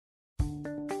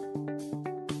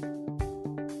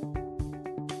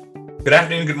Good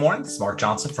afternoon, good morning. This is Mark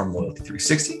Johnson from Loyalty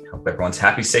 360. Hope everyone's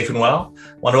happy, safe, and well.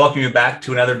 I want to welcome you back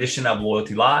to another edition of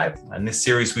Loyalty Live. In this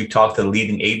series, we talk to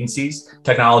leading agencies,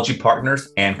 technology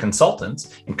partners, and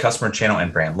consultants in customer channel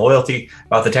and brand loyalty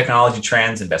about the technology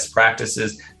trends and best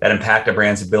practices that impact a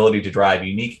brand's ability to drive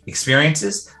unique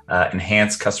experiences,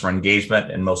 enhance customer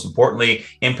engagement, and most importantly,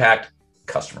 impact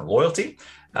customer loyalty.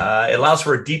 It allows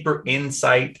for a deeper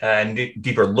insight and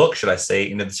deeper look, should I say,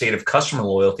 into the state of customer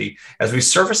loyalty as we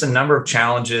surface a number of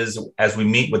challenges as we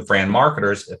meet with brand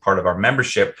marketers as part of our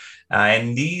membership.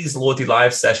 And these Loyalty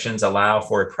Live sessions allow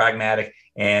for a pragmatic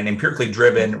and empirically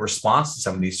driven response to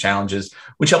some of these challenges,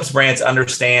 which helps brands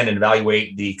understand and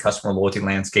evaluate the customer loyalty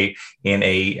landscape in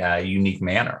a unique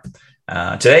manner.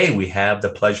 Today, we have the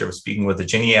pleasure of speaking with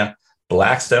Virginia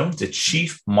Blackstone, the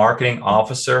Chief Marketing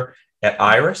Officer at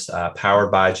Iris, powered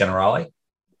by Generali.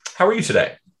 How are you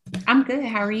today? I'm good.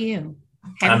 How are you?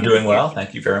 I'm doing well.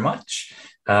 Thank you very much.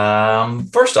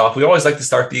 First off, we always like to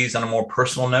start these on a more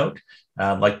personal note.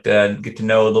 I'd like to get to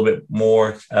know a little bit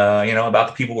more, about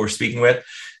the people we're speaking with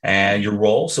and your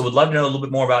role. So we'd love to know a little bit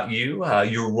more about you,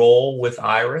 your role with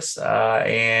Iris,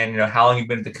 and how long you've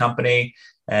been at the company,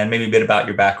 and maybe a bit about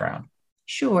your background.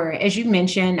 Sure. As you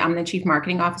mentioned, I'm the Chief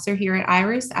Marketing Officer here at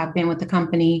Iris. I've been with the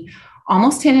company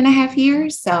almost 10 and a half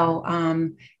years. So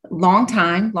long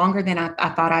time, longer than I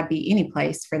thought I'd be any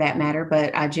place for that matter,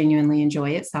 but I genuinely enjoy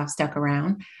it. So I've stuck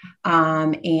around.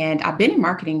 And I've been in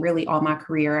marketing really all my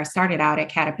career. I started out at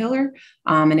Caterpillar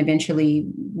and eventually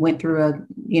went through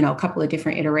a couple of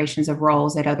different iterations of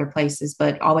roles at other places,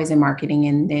 but always in marketing,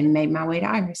 and then made my way to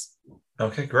Iris.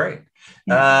 Okay, great.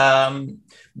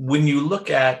 When you look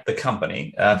at the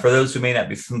company, for those who may not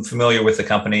be familiar with the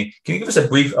company, can you give us a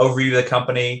brief overview of the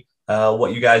company?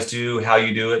 What you guys do, how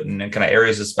you do it, and kind of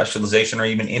areas of specialization or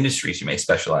even industries you may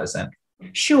specialize in.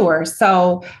 Sure.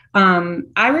 So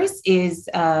Iris is,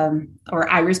 or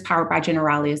Iris powered by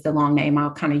Generali is the long name.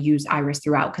 I'll kind of use Iris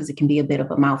throughout because it can be a bit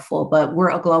of a mouthful, but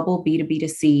we're a global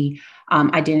B2B2C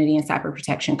identity and cyber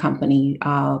protection company,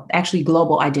 actually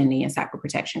global identity and cyber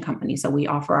protection company. So we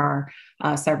offer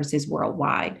our services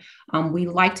worldwide. We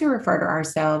like to refer to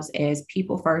ourselves as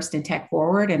people first and tech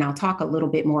forward. And I'll talk a little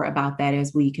bit more about that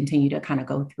as we continue to kind of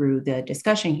go through the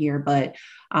discussion here. But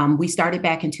we started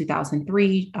back in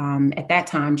 2003, at that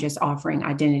time, just offering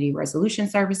identity resolution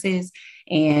services,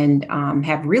 and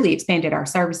have really expanded our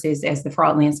services as the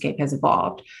fraud landscape has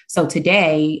evolved. So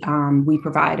today, we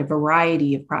provide a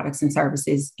variety of products and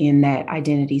services in that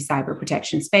identity cyber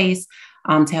protection space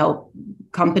to help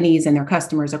companies and their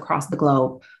customers across the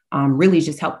globe really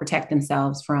just help protect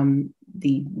themselves from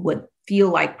what feel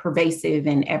like pervasive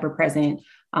and ever-present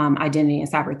identity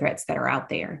and cyber threats that are out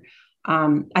there.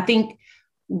 I think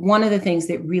one of the things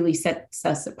that really sets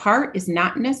us apart is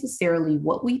not necessarily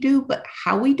what we do, but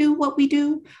how we do what we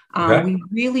do. Okay. We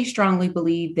really strongly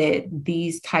believe that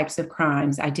these types of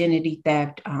crimes, identity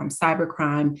theft, cyber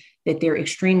crime, that they're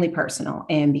extremely personal.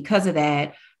 And because of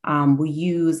that, we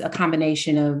use a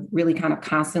combination of really kind of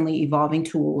constantly evolving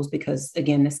tools, because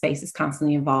again, the space is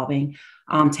constantly evolving,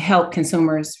 to help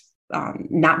consumers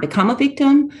not become a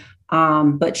victim.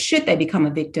 But should they become a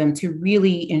victim, to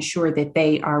really ensure that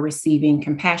they are receiving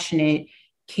compassionate,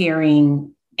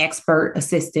 caring, expert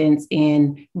assistance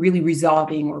in really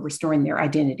resolving or restoring their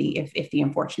identity if the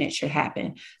unfortunate should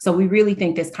happen. So we really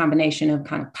think this combination of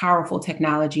kind of powerful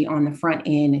technology on the front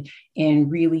end and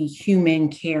really human,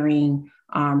 caring,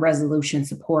 resolution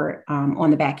support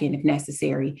on the back end if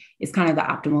necessary is kind of the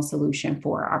optimal solution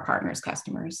for our partners'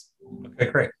 customers.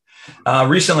 Okay, great.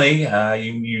 Recently,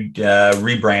 you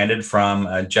rebranded from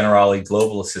Generali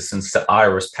Global Assistance to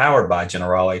Iris, powered by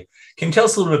Generali. Can you tell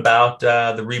us a little bit about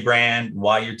the rebrand,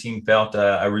 why your team felt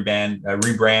a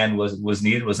rebrand was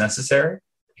needed, was necessary?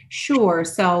 Sure.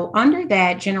 So under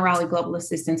that Generali Global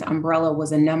Assistance umbrella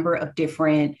was a number of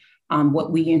different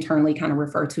what we internally kind of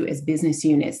refer to as business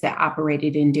units that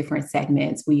operated in different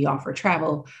segments. We offer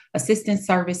travel assistance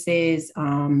services,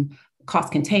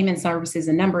 cost containment services,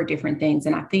 a number of different things.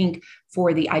 And I think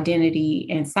for the identity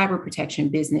and cyber protection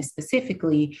business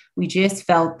specifically, we just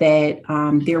felt that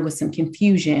there was some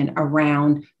confusion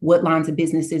around what lines of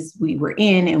businesses we were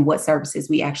in and what services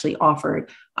we actually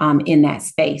offered in that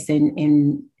space.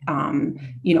 And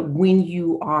when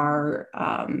you are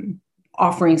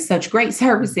offering such great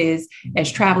services as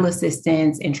travel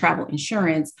assistance and travel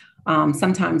insurance,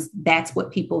 Sometimes that's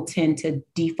what people tend to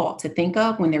default to think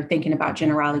of when they're thinking about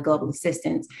Generali Global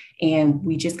Assistance. And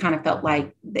we just kind of felt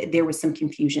like there was some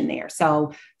confusion there.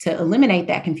 So to eliminate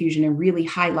that confusion and really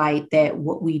highlight that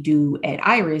what we do at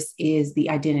Iris is the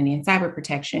identity and cyber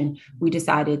protection, we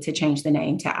decided to change the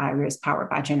name to Iris, powered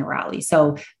by Generali.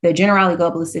 So the Generali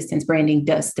Global Assistance branding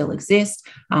does still exist.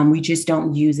 We just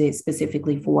don't use it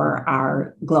specifically for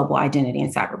our global identity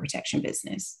and cyber protection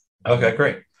business. Okay,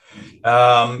 great.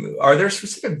 Are there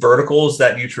specific verticals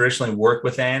that you traditionally work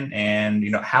within?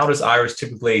 And, how does Iris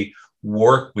typically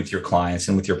work with your clients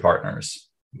and with your partners?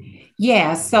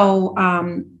 Yeah, so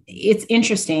it's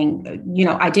interesting,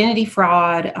 identity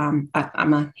fraud. I'm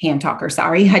a hand talker,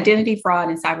 sorry. Identity fraud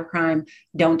and cybercrime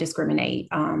don't discriminate.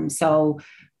 So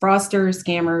fraudsters,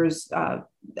 scammers,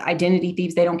 identity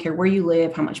thieves, they don't care where you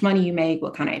live, how much money you make,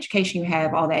 what kind of education you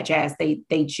have, all that jazz.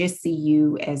 They just see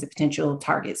you as a potential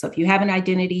target. So if you have an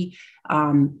identity,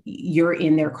 you're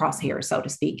in their crosshairs, so to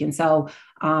speak. And so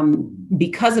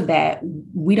because of that,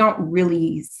 we don't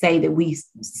really say that we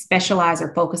specialize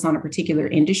or focus on a particular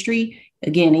industry.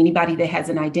 Again, anybody that has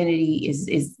an identity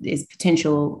is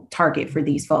potential target for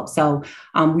these folks. So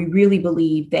we really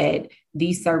believe that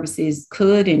these services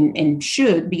could and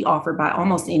should be offered by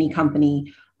almost any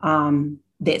company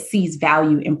that sees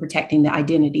value in protecting the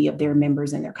identity of their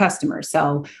members and their customers.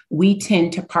 So we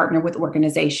tend to partner with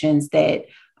organizations that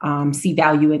see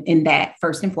value in that,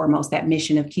 first and foremost, that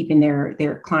mission of keeping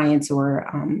their clients or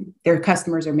their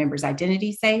customers or members'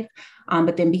 identity safe.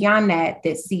 But then beyond that,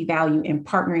 that see value in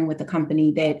partnering with a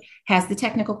company that has the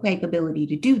technical capability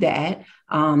to do that,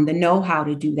 the know-how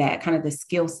to do that, kind of the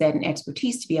skill set and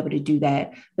expertise to be able to do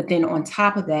that. But then on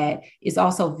top of that, is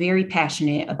also very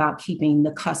passionate about keeping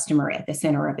the customer at the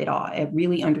center of it all, and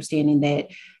really understanding that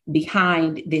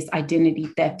behind this identity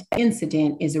theft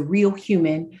incident is a real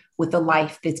human with a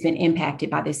life that's been impacted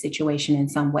by this situation in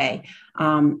some way.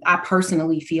 I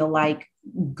personally feel like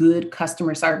good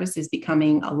customer service is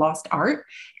becoming a lost art.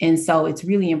 And so it's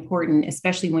really important,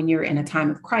 especially when you're in a time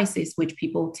of crisis, which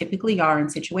people typically are in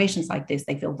situations like this.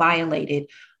 They feel violated.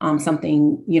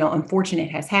 Something, unfortunate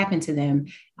has happened to them.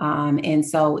 And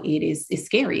so it's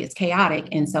scary, it's chaotic.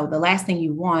 And so the last thing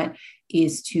you want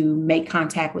is to make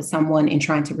contact with someone and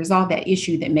trying to resolve that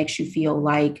issue that makes you feel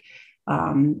like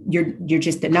you're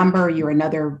just a number, you're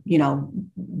another,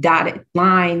 dotted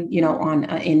line, on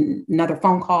in another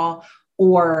phone call,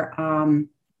 or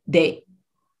that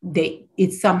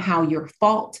it's somehow your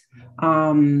fault,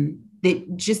 that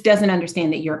just doesn't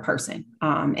understand that you're a person,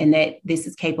 and that this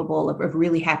is capable of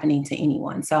really happening to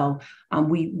anyone. So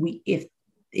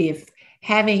if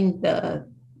having the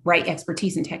right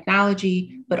expertise in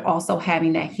technology, but also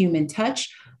having that human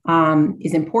touch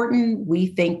is important, we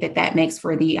think that makes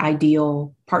for the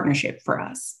ideal partnership for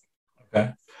us.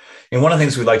 Okay. And one of the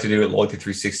things we'd like to do at Loyalty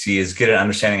 360 is get an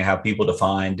understanding of how people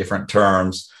define different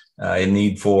terms, in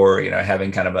need for,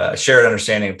 having kind of a shared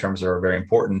understanding of terms that are very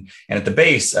important. And at the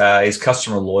base is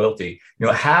customer loyalty.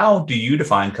 How do you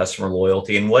define customer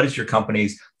loyalty, and what is your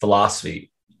company's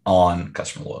philosophy on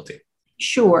customer loyalty?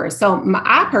 Sure. So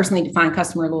I personally define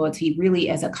customer loyalty really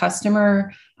as a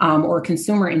customer or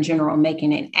consumer in general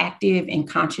making an active and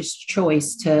conscious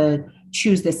choice to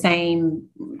choose the same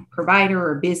provider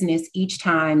or business each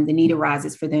time the need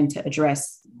arises for them to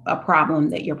address a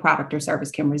problem that your product or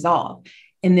service can resolve.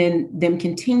 And then them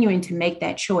continuing to make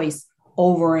that choice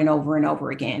over and over and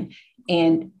over again.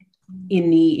 And in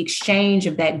the exchange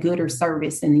of that good or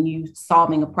service and you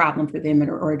solving a problem for them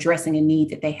or addressing a need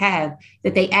that they have,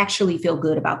 that they actually feel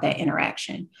good about that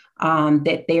interaction,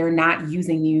 that they're not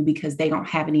using you because they don't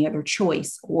have any other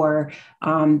choice, or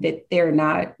that they're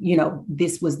not,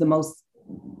 this was the most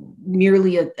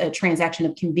merely a transaction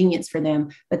of convenience for them,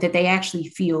 but that they actually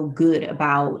feel good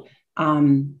about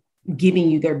giving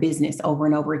you their business over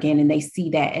and over again. And they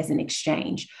see that as an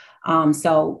exchange.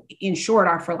 So in short,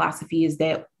 our philosophy is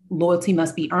that loyalty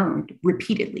must be earned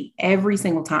repeatedly every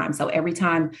single time. So every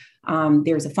time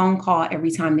there's a phone call,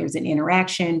 every time there's an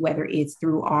interaction, whether it's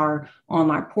through our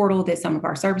online portal that some of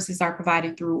our services are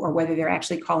provided through, or whether they're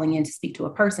actually calling in to speak to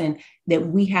a person, that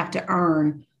we have to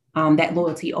earn that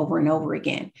loyalty over and over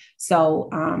again. So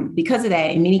because of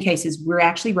that, in many cases, we're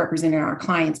actually representing our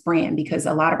client's brand, because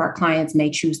a lot of our clients may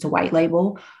choose to white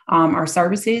label our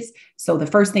services. So the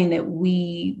first thing that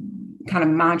we kind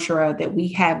of mantra that we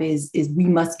have is we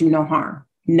must do no harm,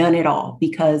 none at all,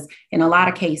 because in a lot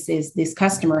of cases, this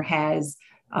customer has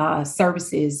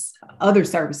services, other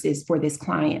services for this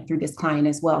client through this client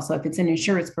as well. So if it's an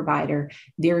insurance provider,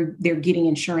 they're getting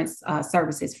insurance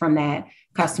services from that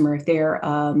customer. If they're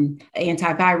an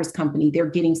antivirus company, they're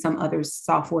getting some other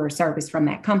software service from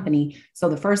that company. So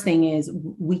the first thing is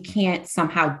we can't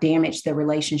somehow damage the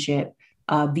relationship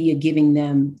via giving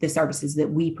them the services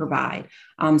that we provide.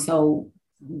 So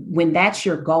when that's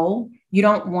your goal, you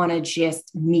don't want to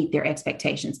just meet their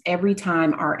expectations. Every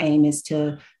time our aim is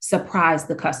to surprise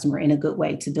the customer in a good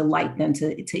way, to delight them,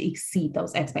 to exceed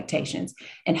those expectations.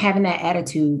 And having that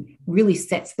attitude really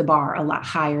sets the bar a lot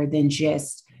higher than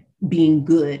just being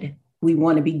good. We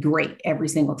want to be great every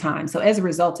single time. So as a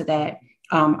result of that,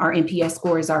 our NPS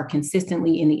scores are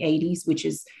consistently in the 80s, which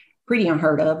is pretty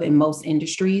unheard of in most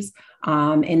industries.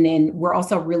 And then we're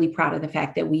also really proud of the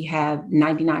fact that we have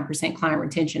 99% client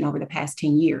retention over the past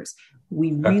 10 years.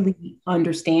 We really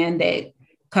understand that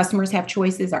customers have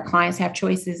choices, our clients have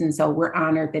choices. And so we're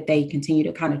honored that they continue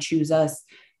to kind of choose us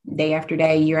day after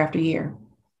day, year after year.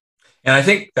 And I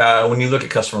think when you look at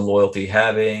customer loyalty,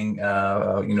 having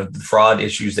the fraud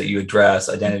issues that you address,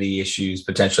 identity issues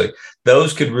potentially,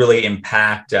 those could really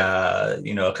impact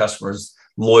a customer's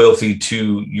loyalty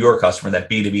to your customer, that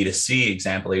B2B2C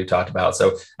example that you talked about.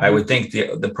 So I would think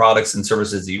the products and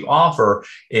services that you offer,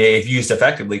 if used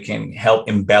effectively, can help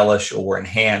embellish or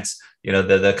enhance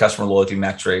the customer loyalty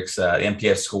metrics,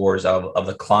 NPS scores of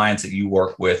the clients that you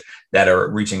work with that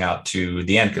are reaching out to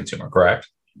the end consumer, correct?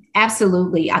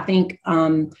 Absolutely. I think,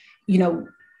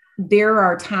 there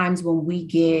are times when we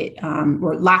get,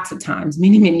 or lots of times,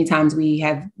 many times we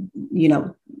have,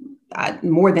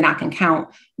 more than I can count,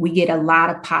 we get a lot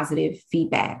of positive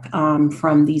feedback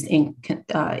from these end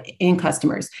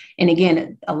customers. And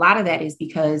again, a lot of that is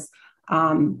because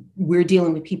we're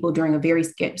dealing with people during a very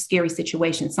scary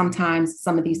situation. Sometimes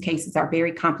some of these cases are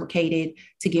very complicated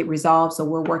to get resolved. So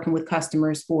we're working with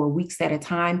customers for weeks at a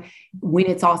time. When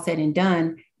it's all said and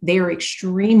done, they're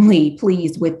extremely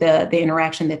pleased with the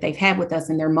interaction that they've had with us,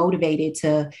 and they're motivated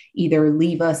to either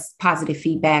leave us positive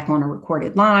feedback on a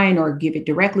recorded line or give it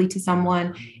directly to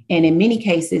someone. And in many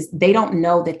cases, they don't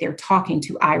know that they're talking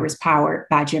to Iris Powered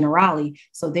by Generali.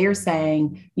 So they're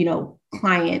saying,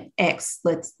 client X,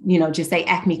 let's, just say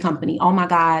Acme Company. Oh my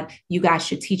God, you guys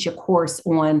should teach a course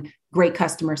on great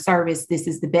customer service. This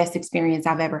is the best experience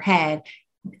I've ever had.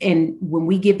 And when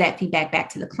we give that feedback back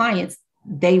to the clients,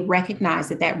 they recognize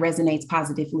that resonates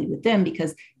positively with them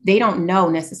because they don't know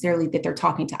necessarily that they're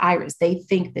talking to Iris. They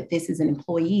think that this is an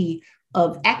employee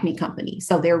of Acme Company.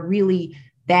 So they're really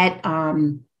that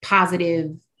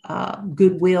positive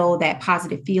goodwill, that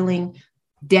positive feeling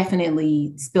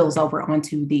definitely spills over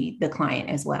onto the client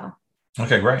as well.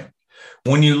 Okay, great.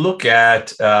 When you look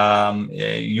at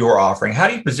your offering, how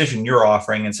do you position your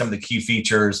offering and some of the key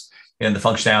features and the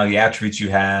functionality attributes you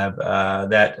have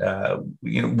that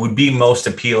would be most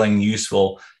appealing,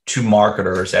 useful to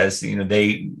marketers as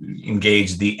they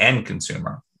engage the end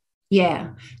consumer? Yeah.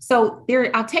 So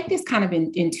I'll take this kind of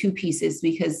in two pieces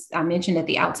because I mentioned at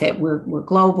the outset, we're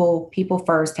global, people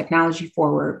first, technology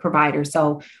forward provider.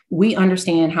 So we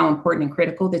understand how important and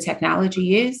critical the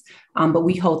technology is, but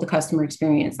we hold the customer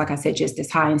experience, like I said, just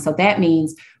as high. And so that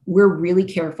means we're really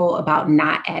careful about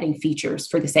not adding features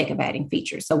for the sake of adding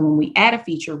features. So when we add a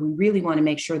feature, we really want to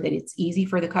make sure that it's easy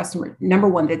for the customer. Number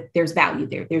one, that there's value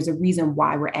there. There's a reason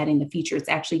why we're adding the feature. It's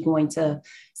actually going to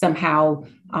somehow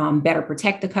better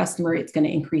protect the customer. It's going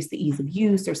to increase the ease of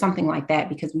use or something like that,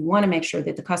 because we want to make sure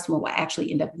that the customer will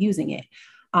actually end up using it.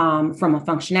 From a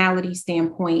functionality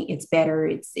standpoint, it's better,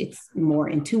 it's more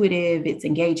intuitive, it's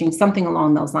engaging, something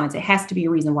along those lines. It has to be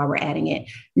a reason why we're adding it,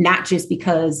 not just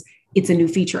because it's a new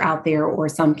feature out there or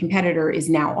some competitor is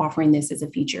now offering this as a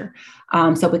feature.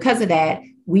 So because of that,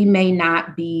 we may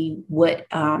not be what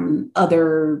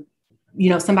other,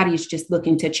 somebody is just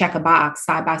looking to check a box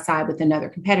side by side with another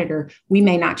competitor. We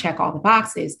may not check all the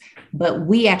boxes, but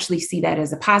we actually see that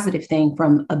as a positive thing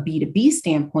from a B2B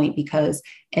standpoint, because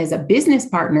as a business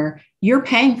partner, you're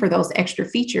paying for those extra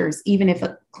features, even if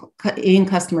an end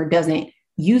customer doesn't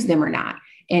use them or not.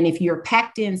 And if you're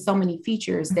packed in so many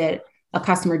features that a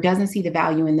customer doesn't see the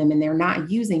value in them and they're not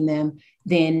using them,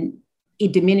 then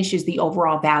it diminishes the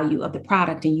overall value of the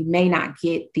product, and you may not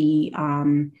get the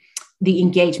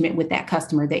engagement with that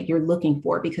customer that you're looking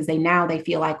for, because they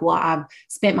feel like, well, I've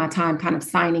spent my time kind of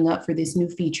signing up for this new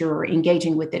feature or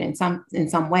engaging with it in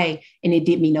some way, and it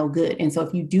did me no good. And so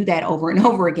if you do that over and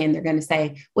over again, they're going to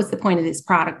say, what's the point of this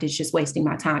product? It's just wasting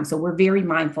my time. So we're very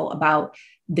mindful about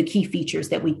the key features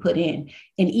that we put in.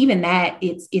 And even that,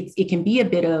 it can be a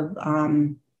bit of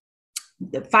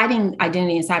fighting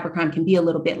identity and cybercrime can be a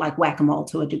little bit like whack-a-mole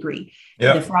to a degree.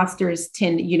 Yep. The fraudsters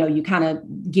tend, you kind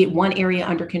of get one area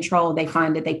under control. They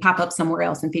find that they pop up somewhere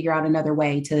else and figure out another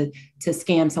way to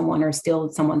scam someone or steal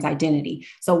someone's identity.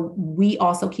 So we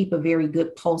also keep a very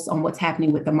good pulse on what's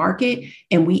happening with the market,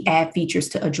 and we add features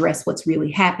to address what's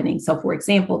really happening. So for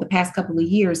example, the past couple of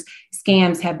years,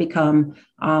 scams have become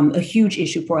a huge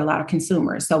issue for a lot of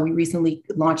consumers. So we recently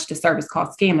launched a service called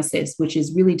Scam Assist, which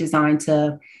is really designed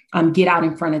to get out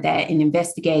in front of that and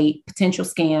investigate potential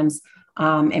scams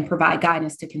and provide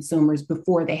guidance to consumers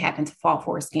before they happen to fall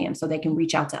for a scam. So they can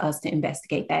reach out to us to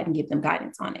investigate that and give them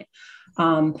guidance on it.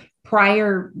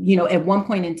 Prior, at one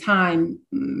point in time,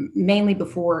 mainly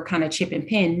before kind of chip and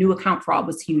pin, new account fraud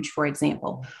was huge, for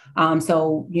example.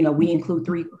 So, we include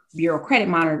 3 bureau credit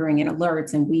monitoring and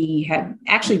alerts, and we have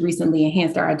actually recently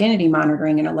enhanced our identity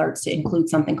monitoring and alerts to include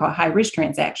something called high risk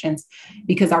transactions,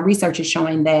 because our research is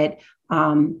showing that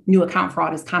new account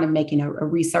fraud is kind of making a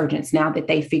resurgence now that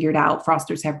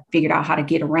fraudsters have figured out how to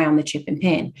get around the chip and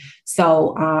pin.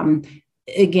 So,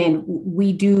 again,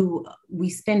 we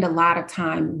spend a lot of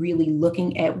time really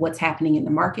looking at what's happening in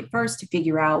the market first to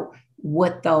figure out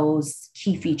what those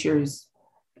key features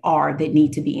are that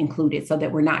need to be included, so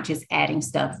that we're not just adding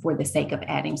stuff for the sake of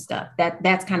adding stuff.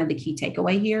 That's kind of the key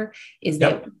takeaway here, is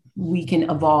that we can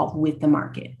evolve with the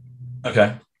market.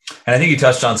 Okay. And I think you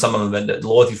touched on some of them.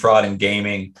 Loyalty fraud in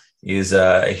gaming is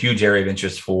a huge area of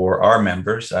interest for our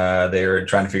members. They're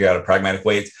trying to figure out a pragmatic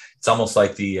way. It's almost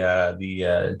like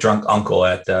the drunk uncle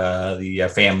at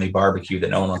the family barbecue that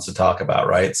no one wants to talk about,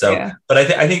 right? So, yeah. But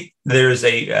I think there's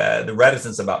the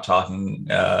reticence about talking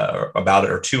about it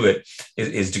or to it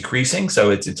is decreasing.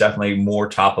 So it's definitely more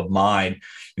top of mind.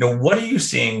 What are you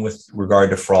seeing with regard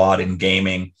to fraud in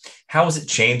gaming? How is it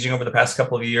changing over the past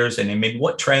couple of years? And maybe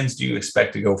what trends do you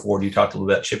expect to go forward? You talked a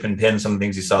little about chip and pin, some of the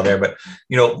things you saw there, but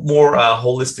more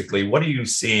holistically, what are you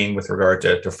seeing with regard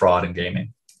to fraud in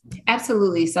gaming?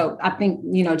 Absolutely. So I think,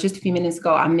 just a few minutes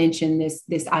ago, I mentioned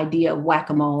this idea of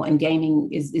whack-a-mole, and gaming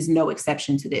is no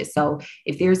exception to this. So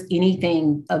if there's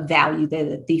anything of value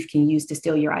that a thief can use to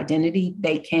steal your identity,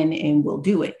 they can and will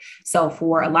do it. So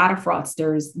for a lot of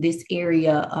fraudsters, this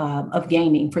area of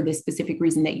gaming, for this specific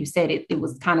reason that you said, it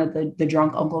was kind of the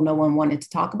drunk uncle no one wanted to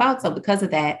talk about. So because of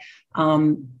that,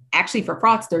 actually, for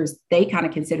fraudsters, they kind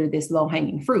of consider this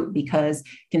low-hanging fruit, because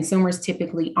consumers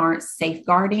typically aren't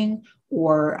safeguarding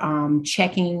or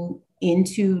checking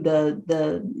into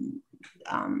the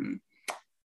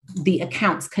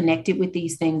accounts connected with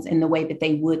these things in the way that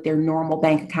they would their normal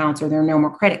bank accounts or their normal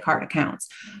credit card accounts.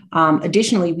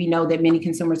 Additionally, we know that many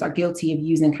consumers are guilty of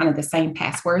using kind of the same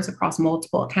passwords across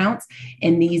multiple accounts,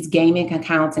 and these gaming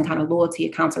accounts and kind of loyalty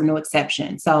accounts are no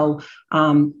exception. So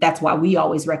that's why we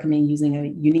always recommend using a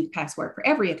unique password for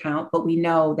every account. But we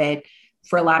know that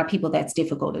for a lot of people, that's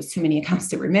difficult. There's too many accounts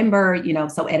to remember,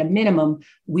 so at a minimum,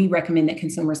 we recommend that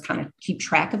consumers kind of keep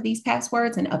track of these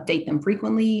passwords and update them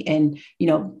frequently. And,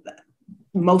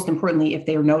 most importantly, if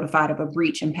they're notified of a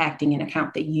breach impacting an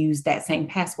account that used that same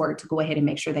password, to go ahead and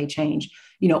make sure they change,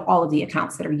 all of the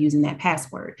accounts that are using that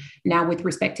password. Now, with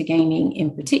respect to gaming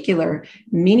in particular,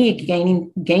 many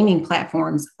gaming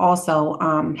platforms also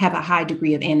have a high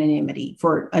degree of anonymity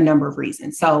for a number of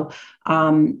reasons. So,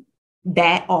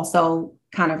 that also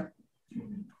kind of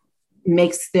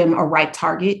makes them a right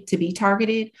target to be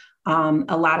targeted.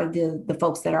 A lot of the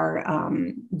folks that are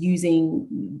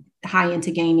using high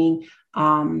into gaming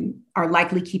are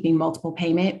likely keeping multiple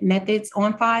payment methods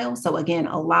on file. So again,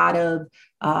 a lot of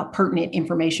pertinent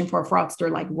information for a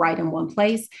fraudster, like right in one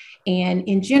place. And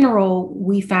in general,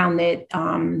 we found that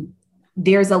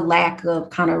there's a lack of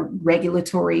kind of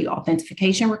regulatory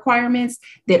authentication requirements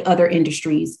that other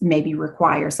industries maybe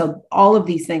require. So all of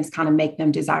these things kind of make them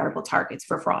desirable targets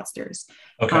for fraudsters.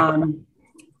 Okay.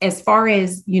 As far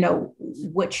as,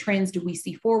 what trends do we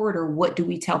see forward, or what do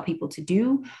we tell people to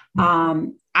do?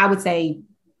 I would say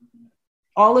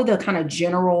all of the kind of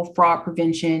general fraud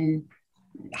prevention,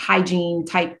 hygiene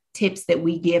type tips that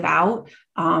we give out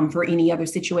for any other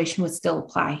situation would still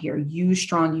apply here. Use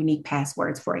strong, unique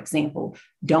passwords, for example.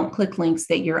 Don't click links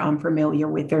that you're unfamiliar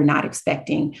with or not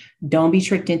expecting. Don't be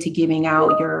tricked into giving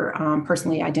out your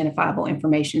personally identifiable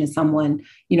information to someone,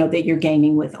 that you're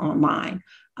gaming with online.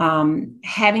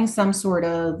 Having some sort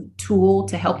of tool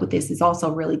to help with this is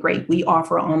also really great. We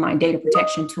offer an online data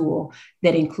protection tool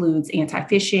that includes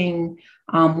anti-phishing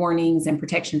warnings and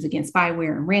protections against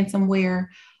spyware and ransomware.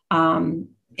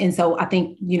 And so I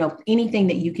think, anything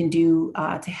that you can do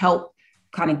to help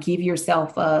kind of give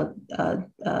yourself a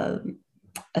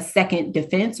a second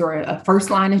defense or a first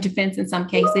line of defense in some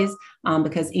cases,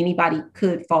 because anybody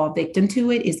could fall victim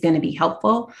to it, is going to be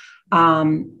helpful.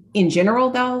 In general,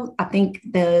 though, I think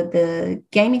the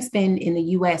gaming spend in the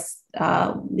U.S.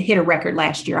 Hit a record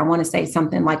last year. I want to say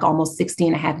something like almost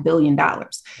 $16.5 billion.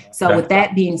 So Okay. with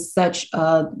that being such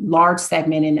a large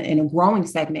segment and a growing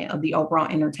segment of the overall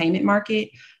entertainment market,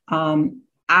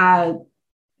 I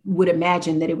would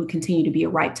imagine that it would continue to be a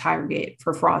right target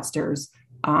for fraudsters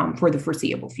for the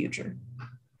foreseeable future.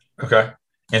 Okay.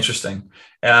 Interesting.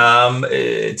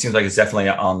 It seems like it's definitely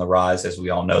on the rise, as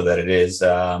we all know that it is.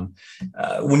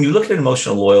 When you look at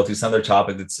emotional loyalty, it's another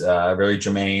topic that's very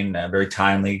germane, very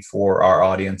timely for our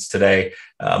audience today.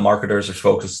 Marketers are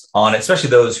focused on it, especially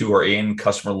those who are in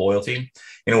customer loyalty.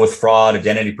 With fraud,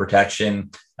 identity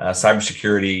protection,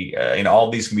 cybersecurity, all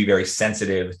of these can be very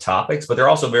sensitive topics, but they're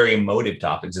also very emotive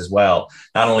topics as well,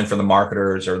 not only for the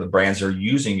marketers or the brands that are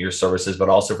using your services, but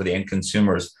also for the end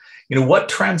consumers. What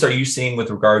trends are you seeing with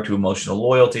regard to emotional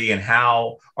loyalty, and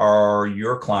how are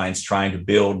your clients trying to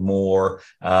build more,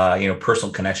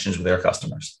 personal connections with their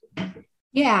customers?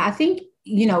 Yeah, I think,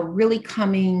 really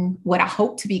what I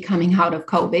hope to be coming out of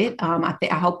COVID.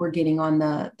 I hope we're getting on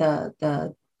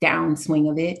the downswing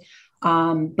of it.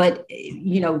 But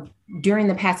during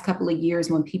the past couple of years,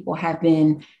 when people have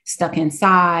been stuck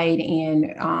inside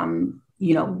and,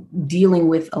 dealing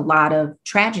with a lot of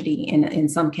tragedy in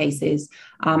some cases,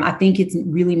 I think it's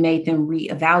really made them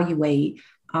reevaluate,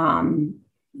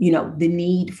 the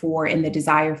need for and the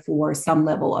desire for some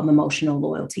level of emotional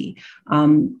loyalty.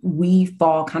 We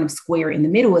fall kind of square in the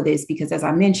middle of this because, as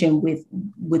I mentioned,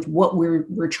 with what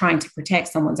we're trying to protect,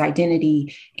 someone's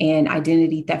identity and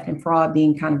identity theft and fraud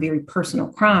being kind of very personal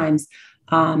crimes,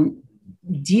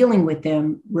 dealing with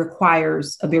them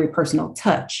requires a very personal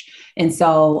touch. And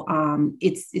so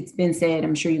it's been said,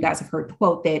 I'm sure you guys have heard the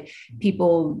quote, that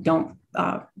people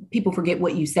forget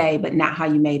what you say, but not how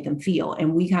you made them feel.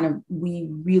 And we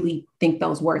really think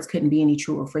those words couldn't be any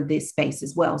truer for this space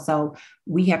as well. So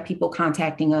we have people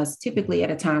contacting us typically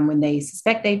at a time when they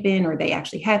suspect they've been, or they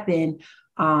actually have been,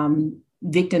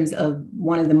 victims of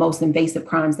one of the most invasive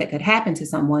crimes that could happen to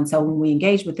someone. So when we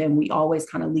engage with them, we always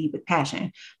kind of lead with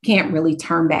passion. Can't really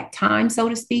turn back time, so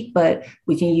to speak, but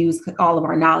we can use all of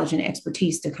our knowledge and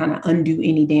expertise to kind of undo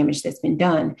any damage that's been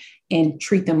done and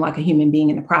treat them like a human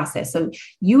being in the process. So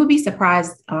you would be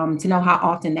surprised to know how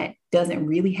often that doesn't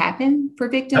really happen for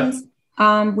victims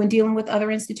when dealing with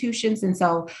other institutions. And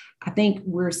so I think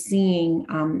we're seeing,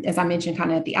 as I mentioned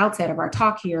kind of at the outset of our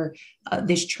talk here,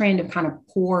 this trend of kind of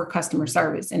poor customer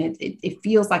service. And it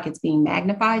feels like it's being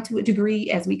magnified to a degree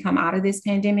as we come out of this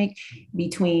pandemic,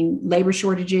 between labor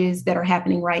shortages that are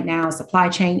happening right now, supply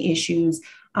chain issues,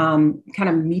 kind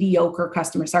of mediocre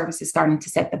customer service is starting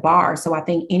to set the bar. So I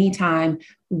think anytime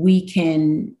we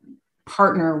can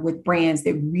partner with brands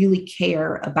that really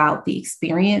care about the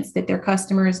experience that their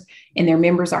customers and their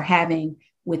members are having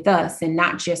with us, and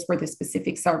not just for the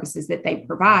specific services that they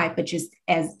provide, but just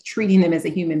as treating them as a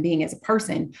human being, as a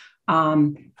person,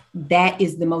 that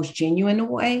is the most genuine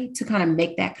way to kind of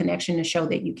make that connection and show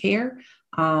that you care.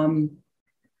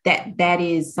 That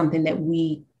is something that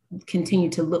we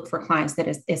continue to look for clients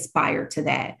that aspire to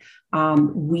that.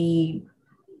 We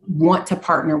want to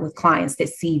partner with clients that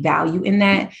see value in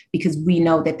that, because we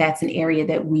know that that's an area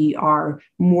that we are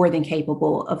more than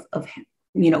capable of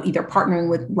either partnering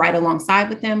with right alongside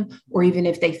with them, or even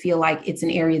if they feel like it's an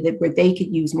area where they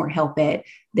could use more help at,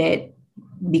 that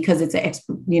because it's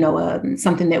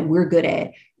something that we're good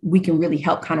at, we can really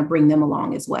help kind of bring them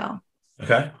along as well.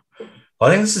 Okay. Well,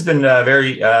 I think this has been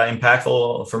very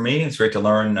impactful for me. It's great to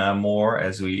learn more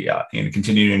as we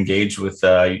continue to engage with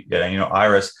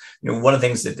IRIS. One of the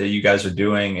things that you guys are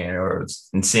doing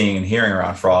and seeing and hearing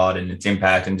around fraud and its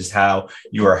impact, and just how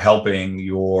you are helping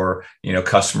your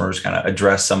customers kind of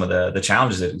address some of the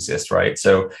challenges that exist, right?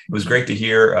 So it was great to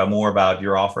hear more about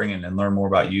your offering and learn more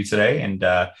about you today, and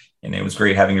it was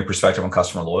great having your perspective on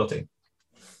customer loyalty.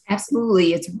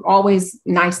 Absolutely. It's always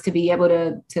nice to be able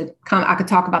to come. I could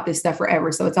talk about this stuff forever.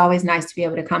 So it's always nice to be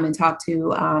able to come and talk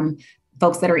to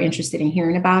folks that are interested in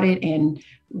hearing about it. And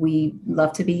we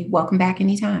love to be welcome back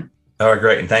anytime. All right,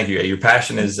 great. And thank you. Your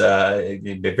passion is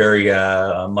very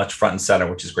much front and center,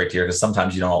 which is great to hear, because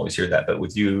sometimes you don't always hear that. But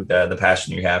with you, the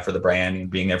passion you have for the brand and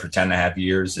being there for 10.5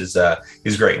 years is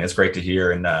great. And it's great to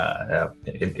hear. And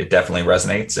it definitely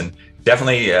resonates, and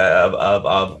definitely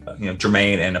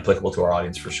germane and applicable to our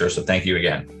audience for sure. So thank you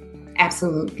again.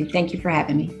 Absolutely. Thank you for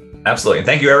having me. Absolutely. And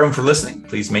thank you, everyone, for listening.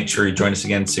 Please make sure you join us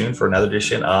again soon for another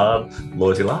edition of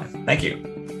Loyalty Live. Thank you.